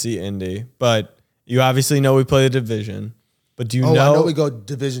 Cincy, Indy. But you obviously know we play the division. But do you know? I know we go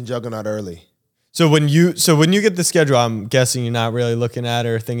division juggernaut early. So when you get the schedule, I'm guessing you're not really looking at it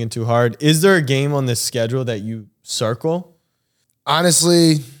or thinking too hard. Is there a game on this schedule that you circle?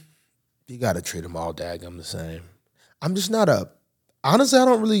 Honestly, you got to treat them all daggum the same. I'm just not honestly, I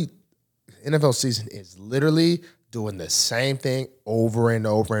don't really. NFL season is literally doing the same thing over and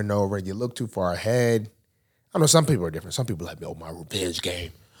over and over. You look too far ahead. I know some people are different. Some people are like, my revenge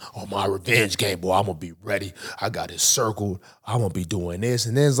game. Oh, my revenge game. Boy, I'm going to be ready. I got it circled. I'm going to be doing this.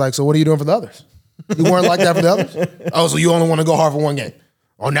 And then it's like, so what are you doing for the others? You weren't like that for the others? Oh, so you only want to go hard for one game.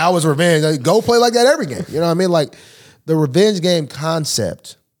 Oh, now it's revenge. Like, go play like that every game. You know what I mean? Like, the revenge game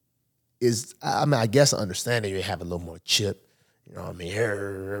concept is, I guess I understand that you have a little more chip. You know what I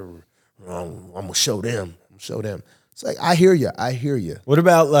mean? I'm going to show them. It's like, I hear you. What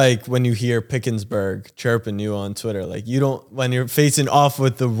about like when you hear Pickensburgh chirping you on Twitter? Like when you're facing off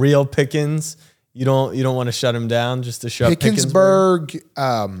with the real Pickens, you don't want to shut him down just to shut Pickensburgh.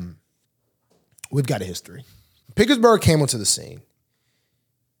 We've got a history. Pickensburgh came onto the scene.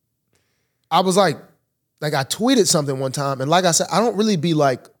 I was like I tweeted something one time, and like I said, I don't really be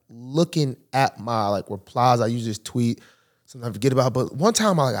like looking at my replies. I usually just tweet, sometimes I forget about it. But one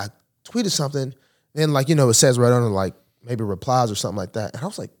time I tweeted something. Then, it says right under, maybe replies or something like that. And I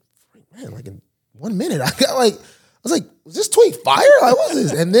was like, man, in 1 minute, I got was like, was this tweet fire? Like, what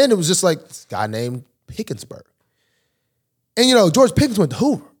was this? And then it was just like this guy named Pickensburgh. And, you know, George Pickens went to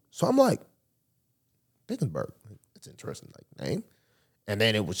Hoover. So I'm like, Pickensburgh. It's an interesting name. And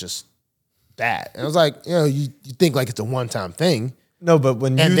then it was just that. And I was like, you know, you think like it's a one-time thing. No, but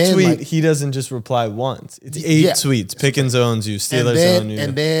when you tweet, like, he doesn't just reply once. It's 8 tweets. Pickens owns you. Steelers own you.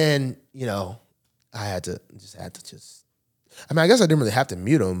 And then, you know, I had to just. I mean, I guess I didn't really have to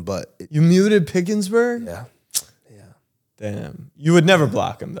mute him, but you muted Pickensburgh? Yeah. Damn. You would never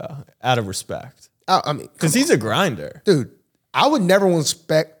block him though, out of respect. I mean, because he's a grinder, dude. I would never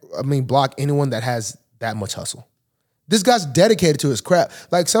block anyone that has that much hustle. This guy's dedicated to his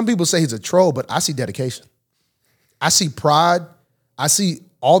craft. Like some people say he's a troll, but I see dedication. I see pride. I see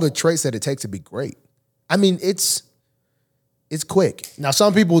all the traits that it takes to be great. I mean, it's quick. Now,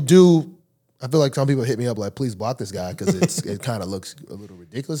 some people do. I feel like some people hit me up like, please block this guy because it kind of looks a little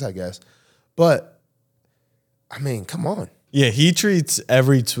ridiculous, I guess. But I mean, come on. Yeah, he treats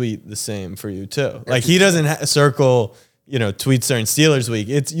every tweet the same for you too. Like he doesn't circle, you know, tweets during Steelers week.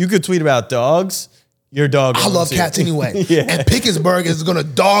 It's you could tweet about dogs. Your dog. I love cats anyway. Yeah. And Pickensburgh is gonna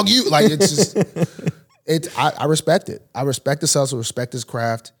dog you. Like it's just I respect it. I respect his hustle, respect his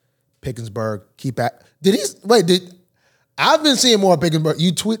craft. Pickensburgh, keep at I've been seeing more Pickensburgh.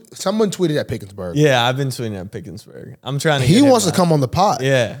 Someone tweeted at Pickensburgh. Yeah, I've been tweeting at Pickensburgh. I'm trying to He wants to come on the pod.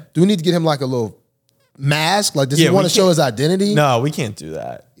 Yeah. Do we need to get him like a little mask? Like, does he want to show his identity? No, we can't do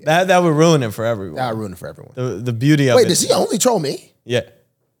that. Yeah. That would ruin it for everyone. That would ruin it for everyone. The beauty of it. Wait, does he only troll me? Yeah.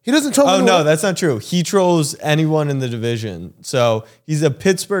 He doesn't troll anyone? No, that's not true. He trolls anyone in the division. So he's a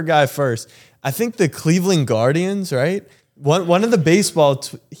Pittsburgh guy first. I think the Cleveland Guardians, right? One of the baseball,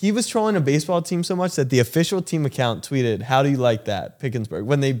 he was trolling a baseball team so much that the official team account tweeted, "How do you like that, Pickensburgh?"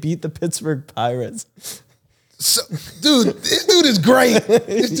 When they beat the Pittsburgh Pirates. So, dude, this dude is great.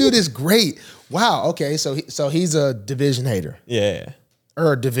 This dude is great. Wow. Okay, so he's a division hater. Yeah.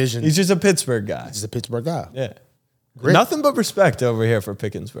 Or a division. He's just a Pittsburgh guy. He's a Pittsburgh guy. Yeah. Nothing but respect over here for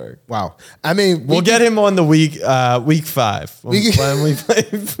Pickensburgh. Wow. I mean, we'll get him on the week 5 when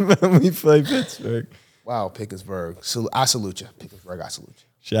we play Pittsburgh. Wow, Pickensburgh. So I salute you, Pickensburgh. I salute you.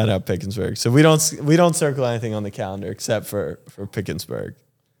 Shout out Pickensburgh. So we don't circle anything on the calendar except for Pickensburgh.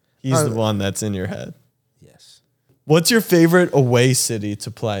 He's the one that's in your head. Yes. What's your favorite away city to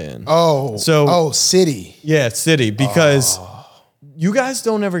play in? City. Yeah, city, because you guys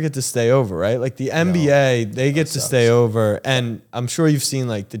don't ever get to stay over, right? Like the NBA, they get to stay over, and I'm sure you've seen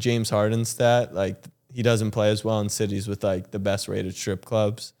like the James Harden stat, like he doesn't play as well in cities with like the best rated strip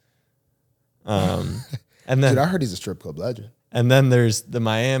clubs. And then, dude, I heard he's a strip club legend. And then there's the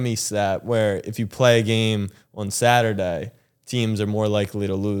Miami stat where if you play a game on Saturday, teams are more likely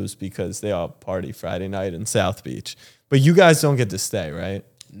to lose because they all party Friday night in South Beach. But you guys don't get to stay, right?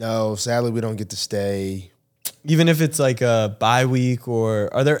 No, sadly, we don't get to stay. Even if it's like a bye week,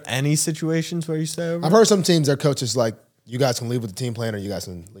 or are there any situations where you stay over? I've heard some teams, their coaches like, you guys can leave with the team plan or you guys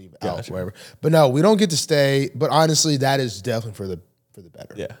can leave out, wherever. But no, we don't get to stay. But honestly, that is definitely for the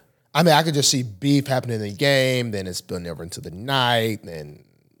better. Yeah. I mean, I could just see beef happening in the game, then it's spilling over into the night, then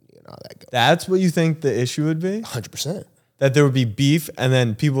that goes. That's what you think the issue would be? 100%. That there would be beef, and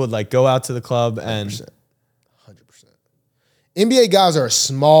then people would like go out to the club and 100%. NBA guys are a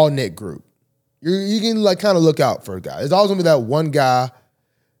small knit group. You can like kind of look out for a guy. There's always gonna be that one guy.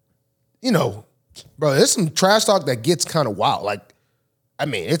 You know, bro, there's some trash talk that gets kind of wild. Like, I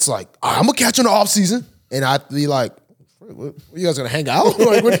mean, it's like, I'm gonna catch you in the off season, and I'd be like, what, you guys gonna hang out?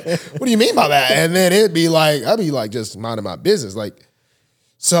 Like, what do you mean by that? And then I'd be like just minding my business. Like,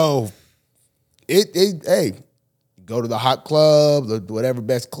 so hey, go to the hot club, the whatever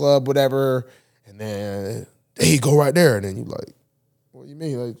best club, whatever, and then hey, go right there, and then you like, what do you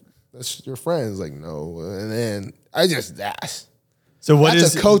mean? Like, that's your friends? Like, no, and then that's. So what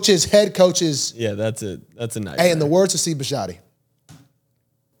that's is head coaches? Yeah, that's a nightmare. Hey, in the words of Steve Bisciotti,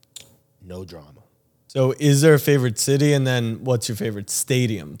 no drama. So is there a favorite city, and then what's your favorite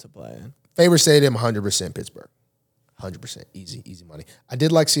stadium to play in? Favorite stadium, 100% Pittsburgh. 100%. Easy money. I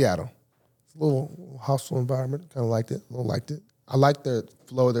did like Seattle. It's a little hostile environment. Kind of liked it. I liked the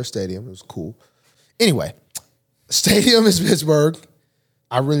flow of their stadium. It was cool. Anyway, stadium is Pittsburgh.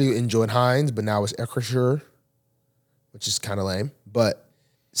 I really enjoyed Heinz, but now it's Eckershire, which is kind of lame. But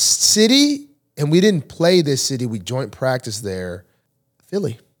city, and we didn't play this city. We joint practice there.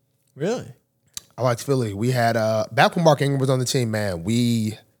 Philly. Really? I liked Philly. We had back when Mark Ingram was on the team, man,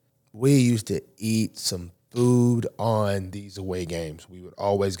 we used to eat some food on these away games. We would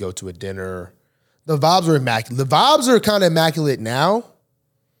always go to a dinner. The vibes were immaculate. The vibes are kind of immaculate now,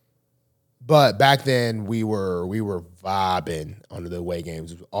 But back then we were vibing on the away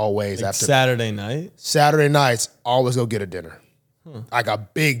games. It was always Like after Saturday night? Saturday nights, always go get a dinner. Like a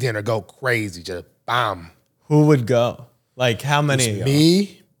big dinner, go crazy, just bam. Who would go? Like how many? It's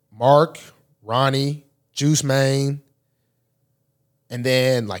me, Mark, Ronnie, Juice Main, and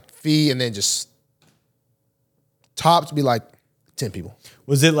then like Fee, and then just top to be like 10 people.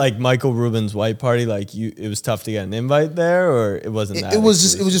 Was it like Michael Rubin's white party? Like it was tough to get an invite there, or it wasn't that? It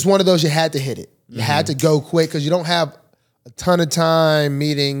was just one of those you had to hit it. You had to go quick because you don't have a ton of time,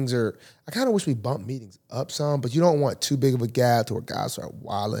 meetings, or I kind of wish we bumped meetings up some, but you don't want too big of a gap to where guys start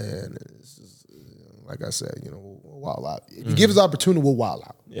wilding. Like I said, we'll wild out. If you give us the opportunity, we'll wild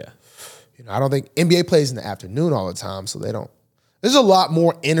out. Yeah. I don't think NBA plays in the afternoon all the time, so they don't. There's a lot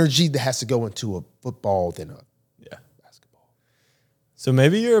more energy that has to go into a football than a basketball. So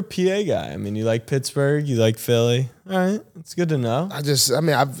maybe you're a PA guy. I mean, you like Pittsburgh, you like Philly. All right, it's good to know.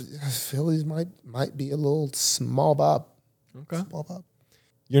 Phillies might be a little small bob. Okay. Small bob.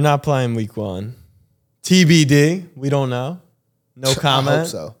 You're not playing week 1. TBD, we don't know. No comment. I hope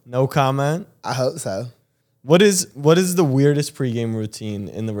so. No comment. I hope so. What is the weirdest pregame routine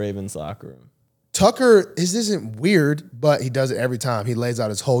in the Ravens locker room? Tucker, this isn't weird, but he does it every time. He lays out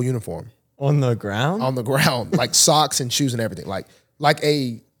his whole uniform. On the ground? On the ground, like socks and shoes and everything. Like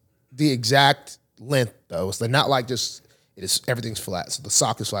the exact length though. It's not like just everything's flat. So the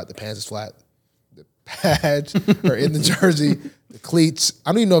sock is flat, the pants is flat, the pads are in the jersey, the cleats.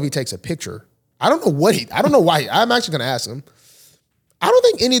 I don't even know if he takes a picture. I don't know why. I'm actually gonna ask him. I don't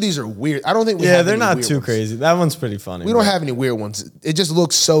think any of these are weird. I don't think we have they're any not weird too ones. crazy. That one's pretty funny. We don't have any weird ones. It just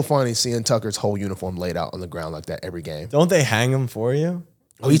looks so funny seeing Tucker's whole uniform laid out on the ground like that every game. Don't they hang them for you?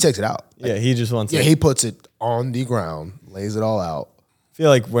 Oh, he takes it out. Yeah, he just wants Yeah, he puts it on the ground, lays it all out. I feel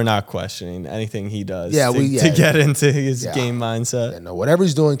like we're not questioning anything he does Yeah, to get into his game mindset. Yeah, no, whatever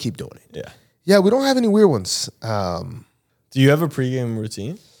he's doing, keep doing it. Yeah. Yeah, we don't have any weird ones. Do you have a pregame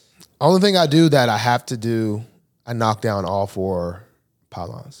routine? Only thing I do that I have to do, I knock down all 4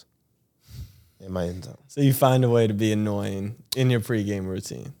 pylons in my end zone. So you find a way to be annoying in your pregame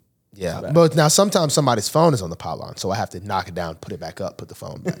routine. Yeah, but now sometimes somebody's phone is on the pylon, so I have to knock it down, put it back up, put the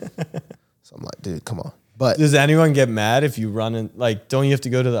phone back. So I'm like, dude, come on. But does anyone get mad if you run in? Like, don't you have to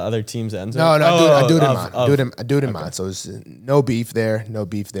go to the other team's end zone? No, I do it in mine. I do it in mine. So it's no beef there.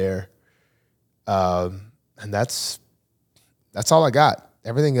 And that's all I got.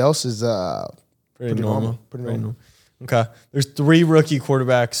 Everything else is pretty normal. Pretty normal. Okay. There's 3 rookie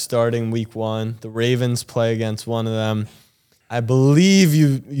quarterbacks starting week 1. The Ravens play against one of them. I believe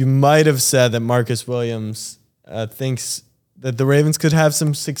you might have said that Marcus Williams thinks that the Ravens could have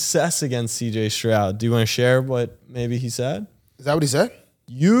some success against C.J. Stroud. Do you want to share what maybe he said? Is that what he said?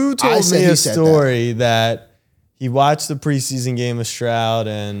 You told me a story that he watched the preseason game of Stroud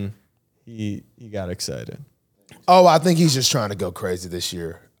and he got excited. Oh, I think he's just trying to go crazy this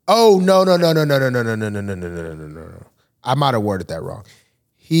year. Oh, no. I might have worded that wrong.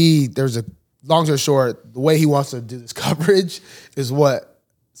 There's a long story short, the way he wants to do this coverage is what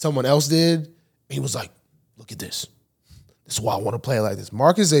someone else did. He was like, look at this. This is why I want to play like this.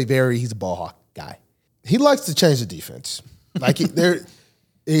 Mark is he's a ball hawk guy. He likes to change the defense. Like he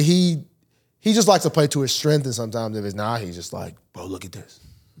just likes to play to his strength, and sometimes if it's not, he's just like, bro, look at this.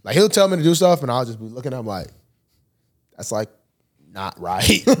 Like he'll tell me to do stuff, and I'll just be looking at him like, that's like not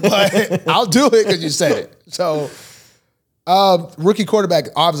right. But I'll do it because you said it. So rookie quarterback,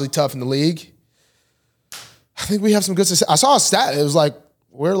 obviously tough in the league. I think we have some good success. I saw a stat. It was like,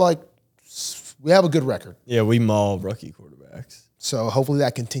 we have a good record. Yeah, we maul rookie quarterbacks. So hopefully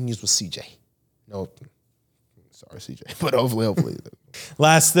that continues with CJ. No, sorry, CJ. But hopefully.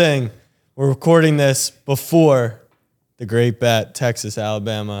 Last thing, we're recording this before the great bet, Texas,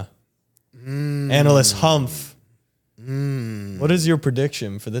 Alabama. Analyst Humph. What is your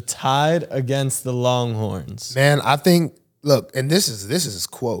prediction for the Tide against the Longhorns? Man, I think, look, and this is his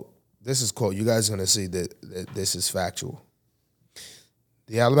quote. This is quote. You guys are going to see that this is factual.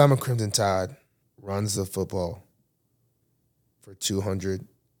 The Alabama Crimson Tide runs the football for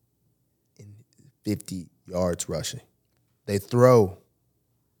 250 yards rushing. They throw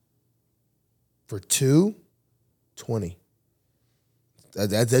for 220.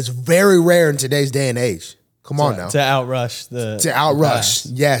 That's very rare in today's day and age. Come on now. To outrush the pass.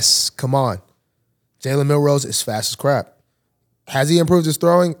 Yes, come on. Jalen Milrose is fast as crap. Has he improved his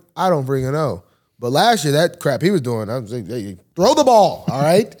throwing? I don't freaking know. But last year, that crap he was doing, I was like, hey, throw the ball, all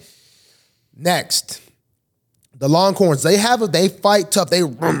right? Next, the Longhorns, they fight tough. They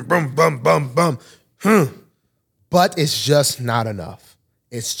bum. But it's just not enough.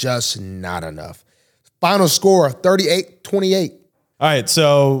 It's just not enough. Final score, 38-28. All right,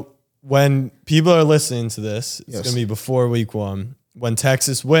 so when people are listening to this, it's Yes. going to be before week 1. When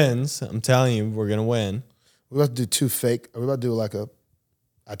Texas wins, I'm telling you, we're going to win. We're about to do 2 fake. Are we about to do like a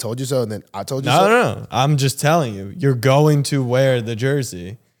I told you so and then I told you No, so? no. I'm just telling you, you're going to wear the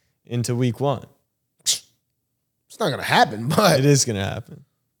jersey into week 1. It's not going to happen, but It is going to happen.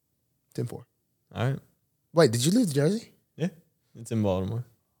 10-4. All right. Wait, did you leave the jersey? Yeah. It's in Baltimore.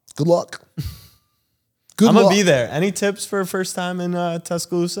 Good luck. Good I'm going luck. to be there. Any tips for first time in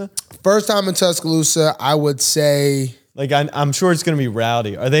Tuscaloosa? First time in Tuscaloosa, I would say Like, I'm sure it's going to be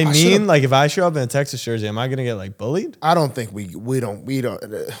rowdy. Are they mean? Like, if I show up in a Texas jersey, am I going to get, like, bullied? I don't think we don't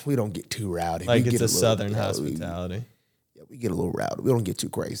get too rowdy. Like, We it's get a little- southern yeah, hospitality. we get a little rowdy. We don't get too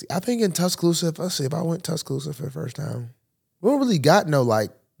crazy. I think in Tuscaloosa, if I went Tuscaloosa for the first time, we don't really got no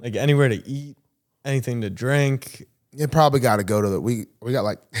like. Like, anywhere to eat, anything to drink. You probably got to go to we got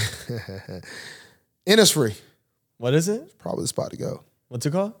like Innisfree. What is it? Probably the spot to go. What's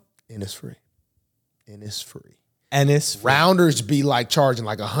it called? Innisfree. Ennis. Rounders be like charging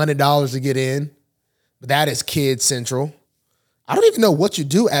like $100 to get in, but that is Kid Central. I don't even know what you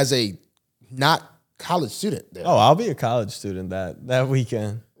do as a not college student there. Oh, I'll be a college student that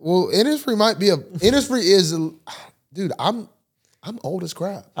weekend. Well, Innisfree is, dude. I'm old as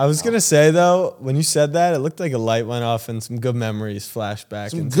crap. I was going to say, though, when you said that, it looked like a light went off and some good memories flashed back.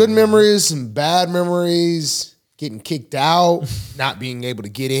 Some into good me. memories, some bad memories. Getting kicked out, not being able to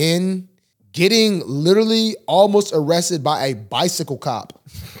get in, getting literally almost arrested by a bicycle cop.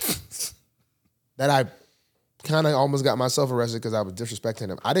 That I kind of almost got myself arrested because I was disrespecting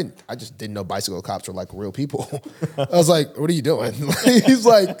him. I just didn't know bicycle cops were like real people. I was like, what are you doing? He's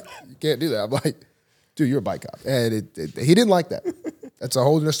like, you can't do that. I'm like, dude, you're a bike cop. And he didn't like that. That's a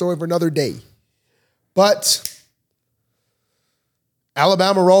whole other story for another day. But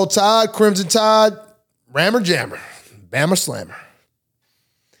Alabama Roll Tide, Crimson Tide, Rammer Jammer, Bama Slammer.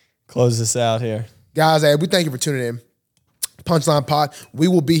 Close this out here. Guys, we thank you for tuning in. Punchline Pod. We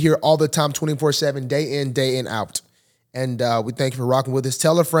will be here all the time, 24/7, day in, day in, out. And we thank you for rocking with us.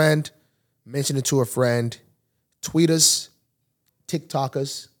 Tell a friend, mention it to a friend, tweet us, TikTok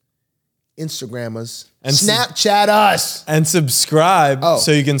us, Instagram us, And Snapchat us. And subscribe Oh.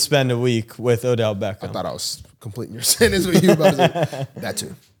 so you can spend a week with Odell Beckham. I thought I was completing your sentence with you about to say that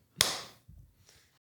too.